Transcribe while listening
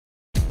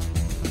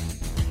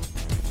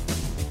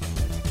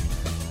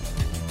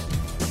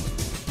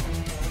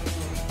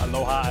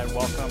Aloha and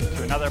welcome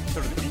to another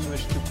episode of the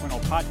English 2.0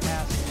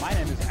 podcast. My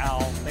name is Al.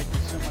 Thank you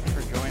so much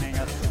for joining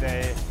us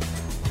today.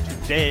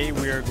 Today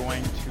we are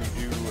going to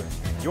do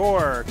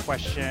your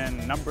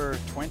question number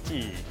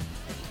 20.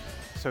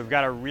 So we've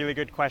got a really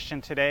good question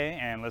today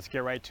and let's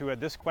get right to it.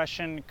 This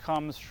question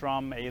comes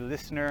from a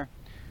listener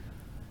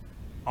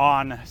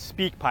on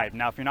SpeakPipe.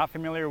 Now if you're not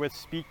familiar with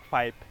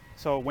SpeakPipe,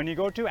 so when you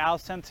go to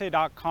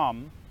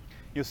alsensei.com,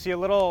 you'll see a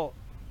little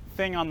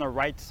thing on the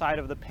right side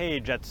of the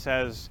page that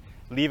says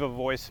leave a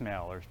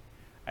voicemail,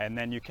 and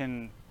then you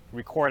can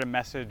record a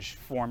message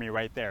for me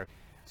right there.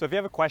 So if you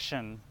have a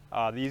question,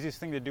 the easiest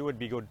thing to do would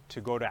be go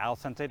to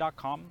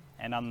alsensei.com,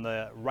 and on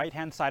the right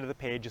hand side of the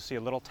page you'll see a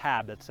little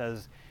tab that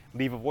says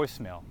leave a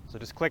voicemail. So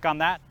just click on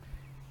that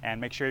and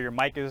make sure your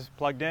mic is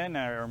plugged in,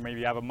 or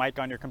maybe you have a mic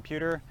on your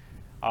computer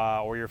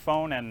or your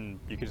phone, and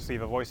you can just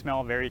leave a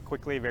voicemail very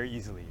quickly, very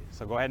easily.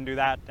 So go ahead and do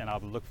that, and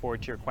I'll look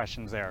forward to your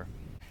questions there.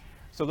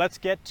 So let's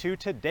get to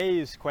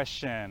today's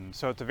question.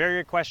 So it's a very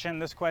good question.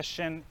 This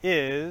question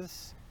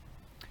is,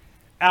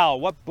 Al,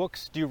 what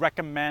books do you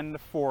recommend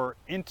for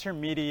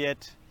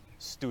intermediate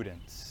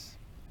students?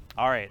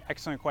 All right,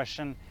 excellent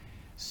question.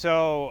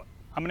 So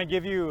I'm going to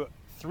give you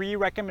 3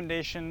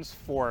 recommendations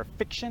for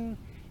fiction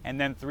and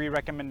then 3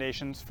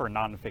 recommendations for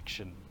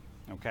nonfiction,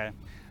 okay?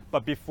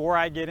 But before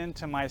I get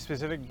into my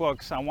specific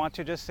books, I want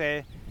to just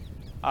say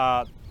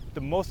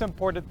the most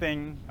important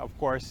thing, of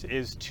course,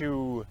 is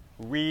to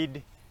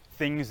read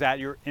things that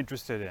you're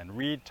interested in.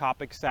 Read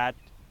topics that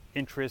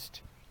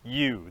interest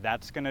you.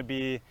 That's going to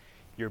be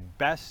your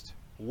best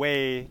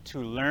way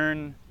to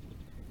learn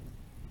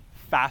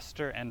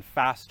faster and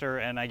faster.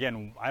 And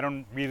again, I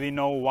don't really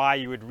know why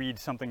you would read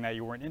something that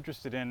you weren't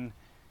interested in,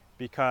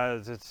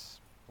 because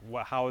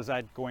how is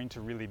that going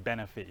to really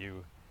benefit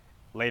you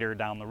later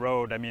down the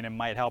road? I mean, it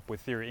might help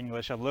with your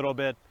English a little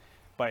bit,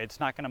 but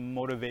it's not going to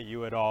motivate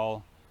you at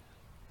all.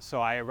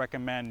 So I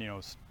recommend,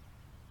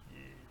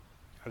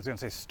 I was going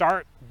to say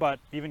start, but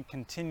even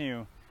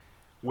continue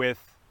with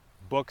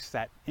books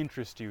that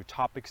interest you,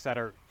 topics that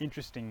are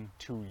interesting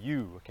to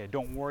you. Okay,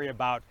 don't worry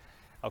about,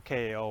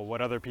 what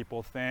other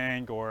people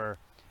think, or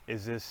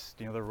is this,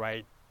 the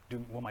right,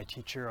 will my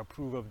teacher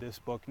approve of this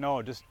book?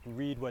 No, just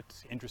read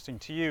what's interesting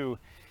to you,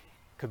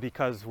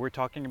 because we're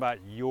talking about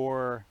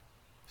your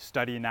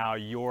study now,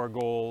 your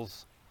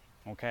goals,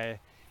 okay?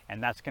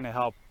 And that's going to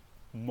help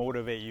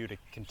motivate you to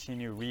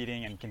continue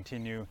reading and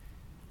continue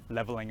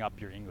leveling up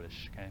your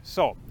English, okay?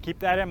 So keep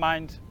that in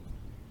mind.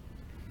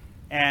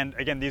 And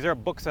again, these are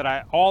books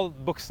all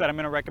books that I'm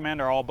going to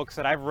recommend are all books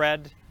that I've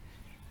read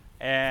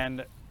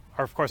and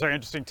of course are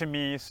interesting to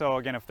me. So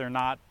again, if they're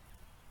not,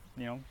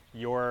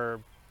 your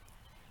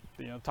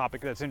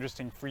topic that's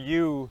interesting for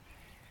you,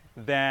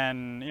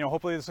 then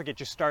hopefully this will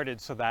get you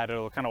started, so that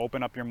it'll kind of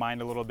open up your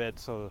mind a little bit.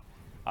 So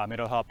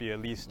it'll help you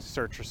at least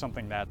search for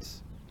something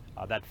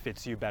that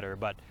fits you better.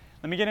 But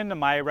let me get into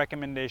my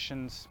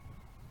recommendations.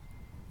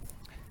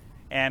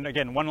 And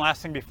again, one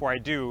last thing before I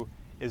do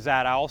is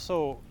that I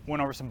also went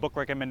over some book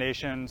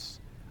recommendations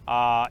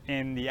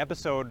in the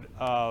episode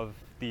of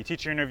the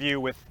teacher interview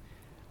with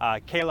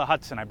Kayla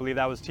Hudson. I believe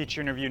that was teacher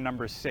interview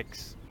number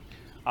 6.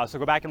 So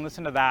go back and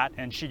listen to that,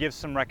 and she gives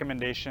some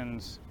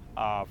recommendations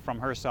from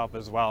herself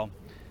as well,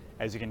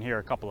 as you can hear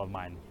a couple of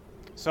mine.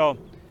 So,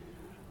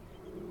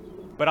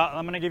 but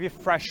I'm going to give you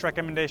fresh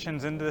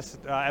recommendations in this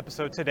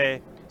episode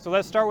today. So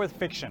let's start with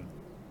fiction.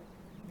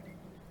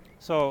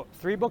 So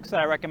 3 books that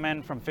I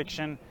recommend from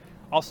fiction.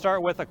 I'll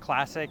start with a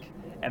classic,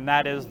 and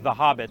that is The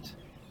Hobbit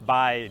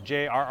by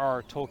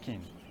J.R.R.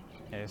 Tolkien.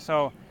 Okay,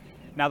 so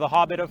now The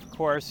Hobbit, of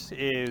course,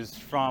 is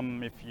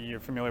from, if you're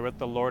familiar with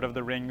the Lord of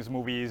the Rings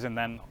movies, and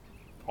then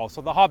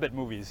also the Hobbit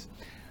movies.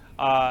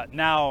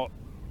 Now,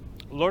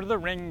 Lord of the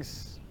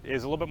Rings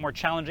is a little bit more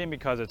challenging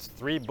because it's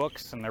 3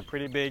 books and they're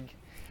pretty big.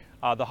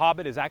 The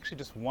Hobbit is actually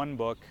just 1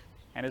 book,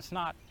 and it's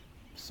not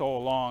so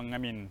long. I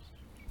mean,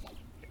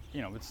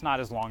 it's not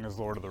as long as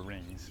Lord of the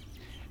Rings.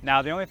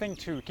 Now, the only thing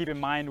to keep in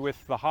mind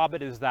with The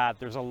Hobbit is that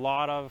there's a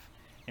lot of,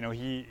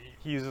 he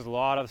uses a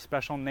lot of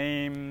special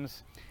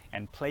names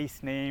and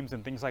place names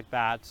and things like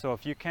that. So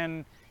if you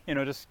can,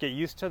 just get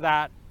used to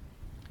that,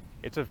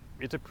 it's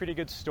a pretty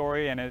good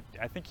story, and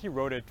I think he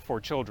wrote it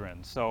for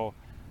children. So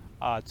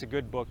it's a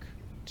good book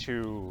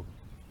to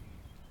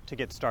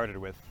get started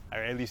with, or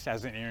at least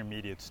as an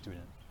intermediate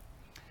student.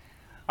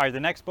 All right, the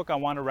next book I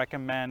want to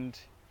recommend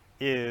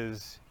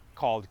is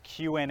called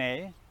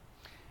Q&A,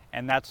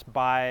 and that's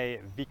by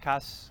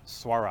Vikas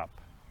Swarup.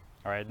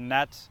 All right, and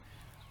that's,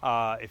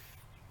 if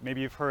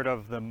maybe you've heard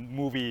of the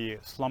movie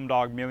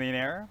Slumdog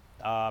Millionaire.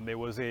 It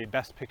was a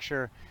Best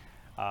Picture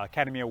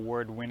Academy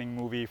Award winning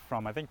movie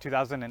from, I think,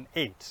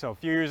 2008, so a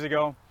few years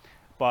ago.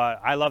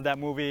 But I love that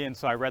movie, and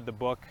so I read the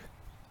book,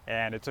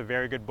 and it's a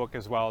very good book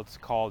as well. It's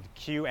called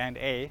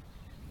Q&A,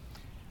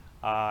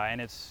 and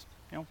it's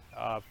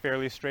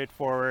fairly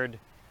straightforward.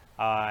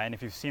 And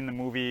if you've seen the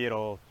movie,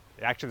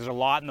 actually there's a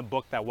lot in the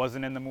book that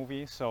wasn't in the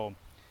movie, so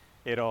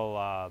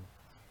it'll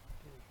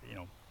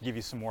give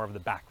you some more of the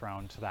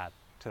background to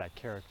that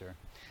character.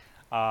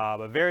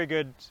 But very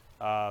good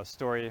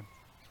story,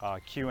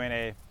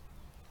 Q&A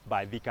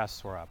by Vikas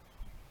Saurabh.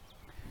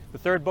 The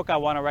third book I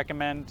want to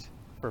recommend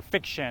for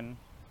fiction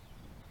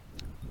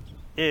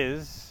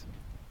is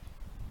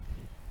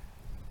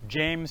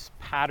James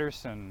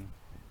Patterson.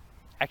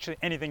 Actually,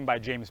 anything by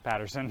James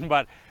Patterson,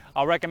 but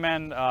I'll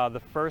recommend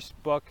the first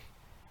book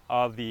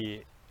of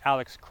the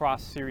Alex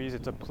Cross series.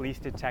 It's a police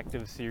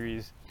detective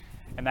series,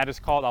 and that is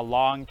called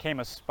Along Came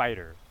a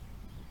Spider.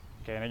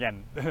 Okay, and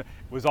again, it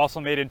was also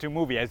made into a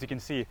movie. As you can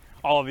see,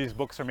 all of these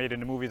books are made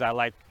into movies. I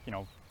like,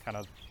 kind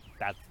of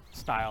that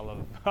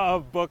style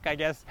of book, I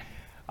guess.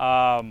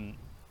 So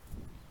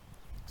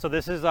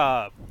this is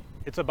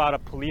it's about a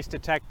police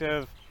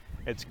detective.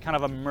 It's kind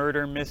of a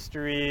murder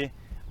mystery.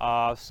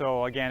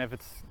 So again, if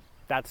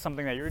that's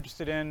something that you're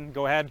interested in,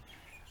 go ahead.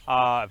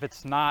 If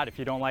it's not, if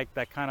you don't like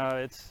that kind of,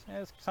 it's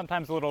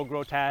sometimes a little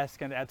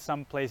grotesque and at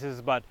some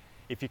places, but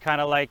if you kind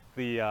of like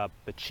the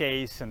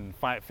chase and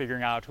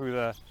figuring out who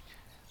the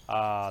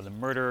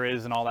murderer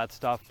is and all that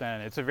stuff, then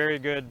it's a very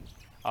good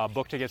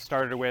book to get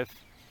started with.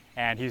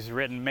 And he's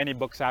written many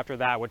books after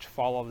that which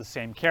follow the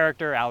same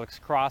character, Alex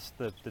Cross,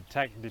 the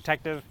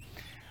detective.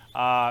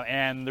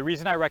 And the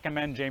reason I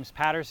recommend James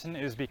Patterson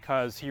is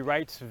because he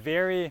writes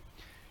very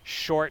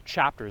short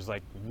chapters,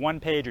 like 1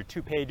 page or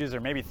 2 pages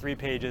or maybe 3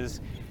 pages,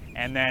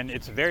 and then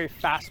it's very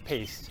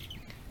fast-paced.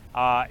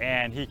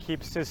 And he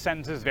keeps his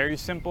sentences very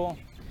simple,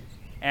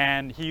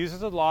 and he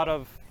uses a lot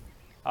of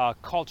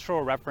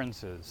cultural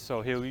references.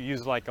 So he'll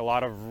use like a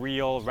lot of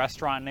real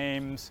restaurant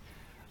names,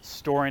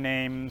 store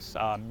names,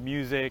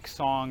 music,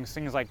 songs,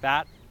 things like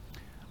that.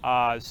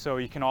 So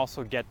you can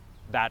also get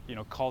that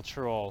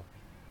cultural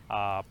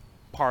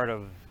part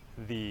of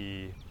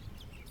the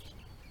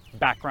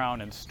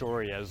background and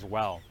story as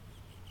well.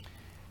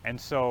 And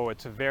so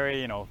it's a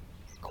very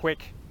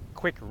quick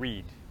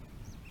read.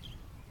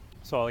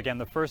 So again,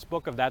 the first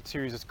book of that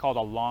series is called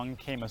Along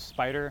Came a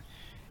Spider,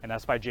 and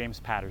that's by James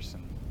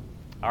Patterson.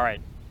 All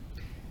right,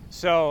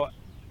 so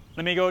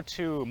let me go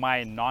to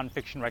my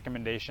nonfiction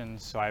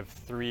recommendations. So I have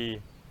 3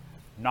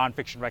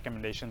 nonfiction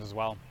recommendations as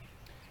well.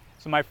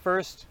 So my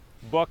first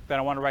book that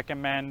I want to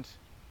recommend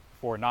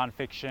for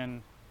nonfiction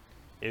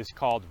is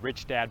called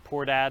Rich Dad,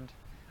 Poor Dad.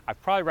 I've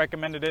probably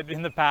recommended it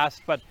in the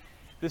past, but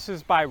this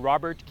is by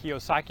Robert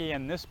Kiyosaki,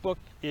 and this book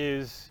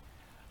is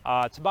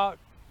it's about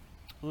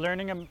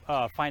learning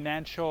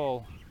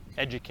financial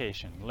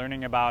education,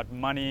 learning about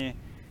money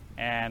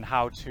and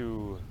how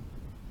to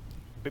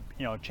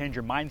change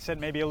your mindset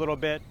maybe a little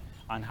bit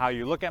on how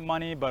you look at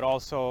money, but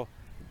also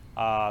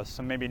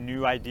some maybe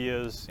new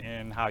ideas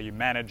in how you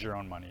manage your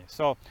own money.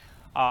 So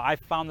I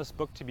found this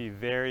book to be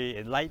very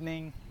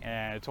enlightening,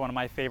 and it's one of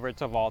my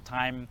favorites of all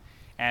time.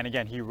 And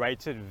again, he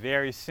writes it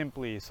very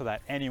simply so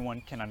that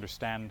anyone can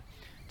understand.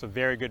 It's a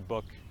very good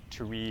book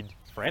to read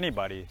for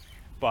anybody,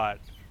 but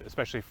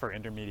especially for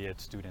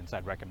intermediate students,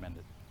 I'd recommend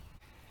it.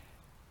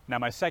 Now,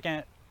 my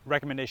second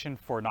recommendation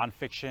for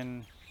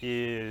nonfiction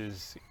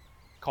is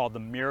called The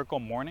Miracle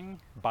Morning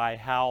by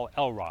Hal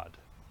Elrod.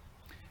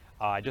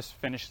 I just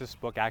finished this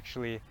book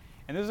actually,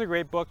 and this is a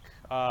great book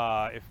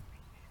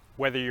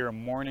whether you're a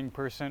morning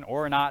person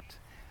or not.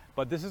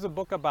 But this is a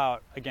book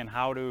about, again,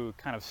 how to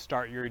kind of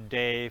start your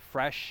day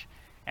fresh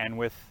and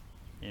with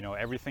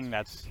everything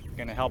that's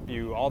going to help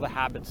you, all the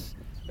habits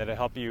that will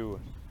help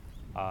you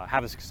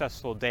have a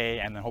successful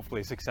day and then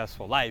hopefully a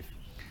successful life.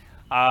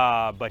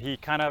 But he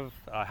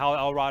Hal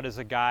Elrod is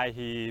a guy,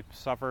 he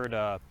suffered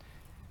a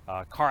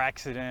car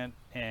accident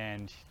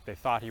and they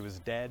thought he was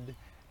dead,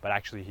 but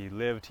actually he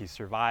lived, he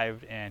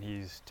survived, and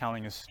he's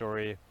telling his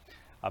story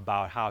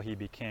about how he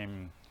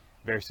became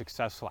very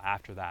successful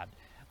after that.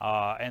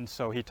 And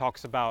so he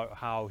talks about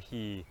how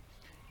he,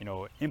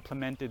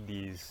 implemented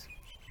these,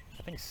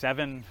 I think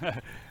 7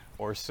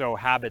 or so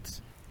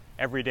habits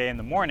every day in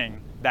the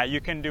morning that you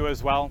can do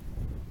as well.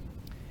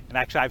 And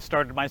actually I've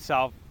started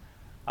myself.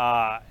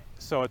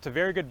 So it's a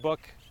very good book.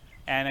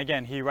 And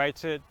again, he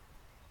writes it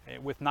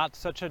with not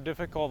such a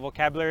difficult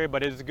vocabulary,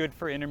 but it is good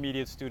for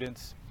intermediate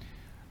students.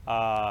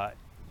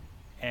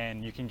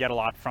 And you can get a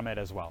lot from it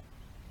as well.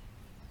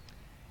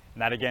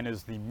 And that again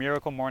is The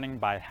Miracle Morning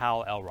by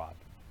Hal Elrod.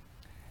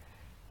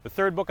 The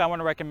third book I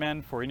want to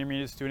recommend for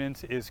intermediate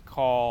students is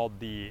called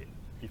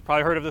you've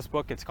probably heard of this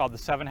book, it's called The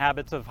 7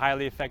 Habits of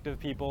Highly Effective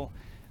People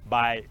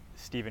by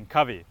Stephen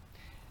Covey.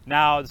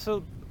 Now, this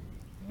is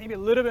maybe a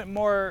little bit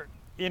more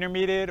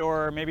intermediate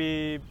or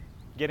maybe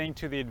getting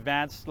to the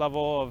advanced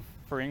level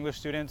for English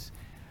students,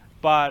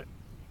 but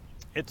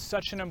it's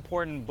such an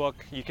important book.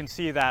 You can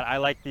see that I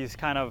like these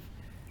kind of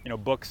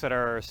books that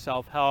are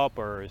self-help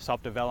or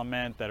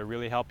self-development that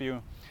really help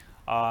you.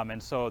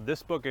 And so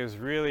this book is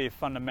really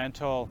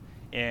fundamental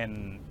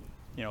in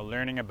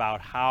learning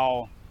about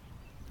how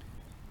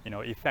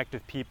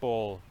effective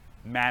people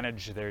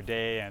manage their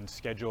day and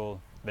schedule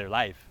their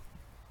life.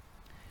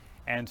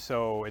 And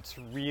so it's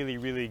really,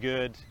 really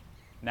good.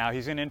 Now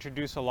he's going to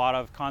introduce a lot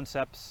of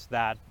concepts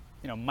that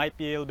might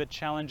be a little bit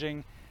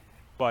challenging,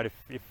 but if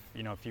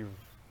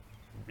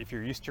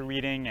you're used to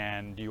reading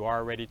and you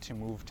are ready to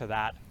move to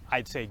that,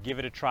 I'd say give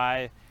it a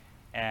try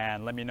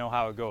and let me know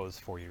how it goes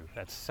for you.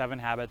 That's 7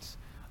 Habits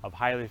of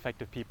Highly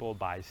Effective People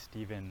by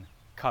Stephen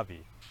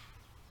Covey.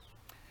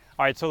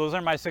 All right, so those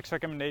are my 6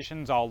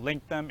 recommendations. I'll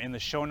link them in the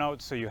show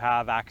notes so you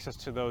have access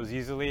to those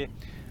easily.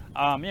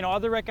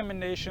 Other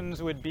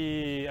recommendations would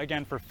be,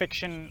 again, for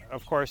fiction,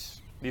 of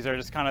course, these are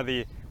just kind of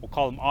we'll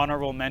call them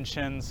honorable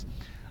mentions.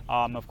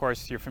 Of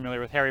course, you're familiar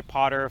with Harry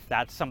Potter. If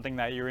that's something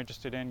that you're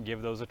interested in,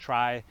 give those a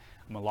try.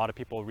 A lot of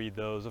people read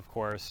those, of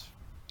course,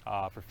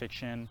 for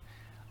fiction.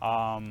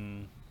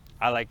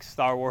 I like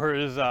Star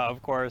Wars,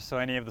 of course, so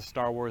any of the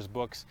Star Wars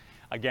books,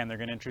 again, they're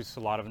going to introduce a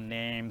lot of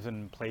names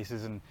and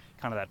places and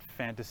kind of that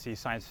fantasy,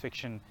 science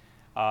fiction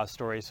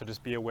stories, so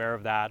just be aware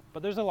of that.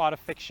 But there's a lot of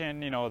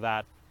fiction,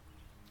 that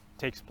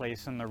takes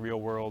place in the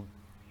real world,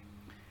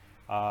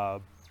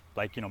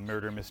 like,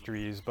 murder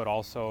mysteries, but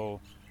also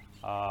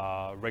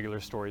regular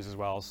stories as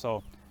well.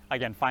 So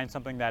again, find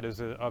something that is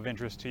of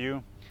interest to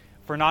you.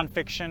 For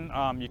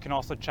nonfiction, you can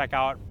also check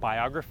out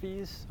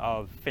biographies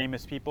of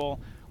famous people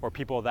or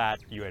people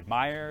that you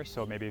admire.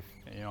 So maybe,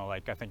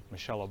 like I think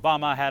Michelle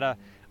Obama had a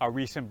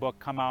recent book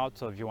come out.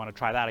 So if you want to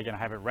try that, again, I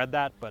haven't read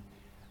that, but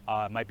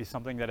it might be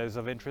something that is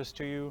of interest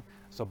to you.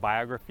 So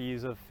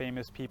biographies of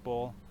famous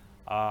people.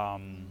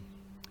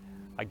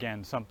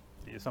 Again,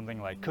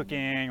 something like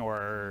cooking,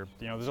 or,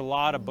 there's a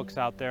lot of books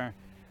out there.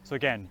 So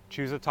again,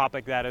 choose a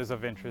topic that is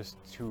of interest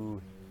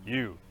to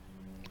you.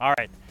 All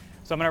right.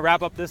 So I'm going to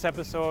wrap up this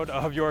episode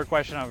of Your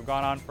Question. I've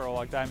gone on for a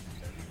long time.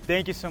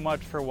 Thank you so much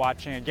for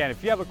watching. Again,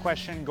 if you have a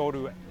question,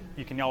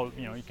 you can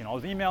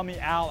always email me,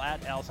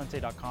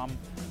 al@alsensei.com,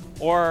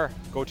 or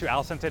go to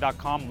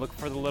alsensei.com, look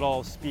for the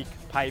little speak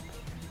pipe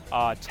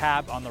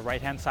tab on the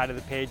right-hand side of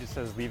the page. It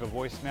says leave a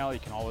voicemail. You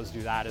can always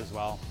do that as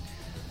well.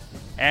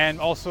 And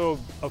also,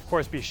 of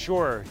course, be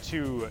sure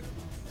to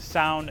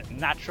sound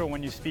natural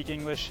when you speak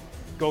English.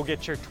 Go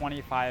get your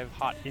 25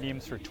 hot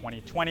idioms for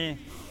 2020.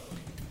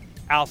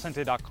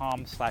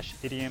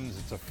 alsensei.com/idioms.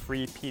 It's a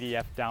free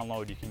PDF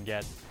download you can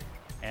get,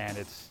 and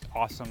it's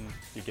awesome.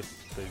 You get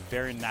the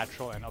very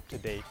natural and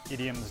up-to-date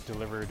idioms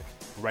delivered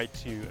right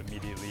to you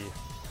immediately,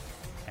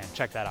 and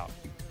check that out.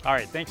 All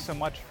right, thanks so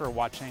much for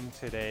watching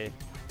today,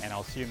 and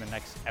I'll see you in the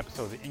next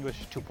episode of the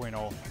English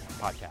 2.0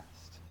 podcast.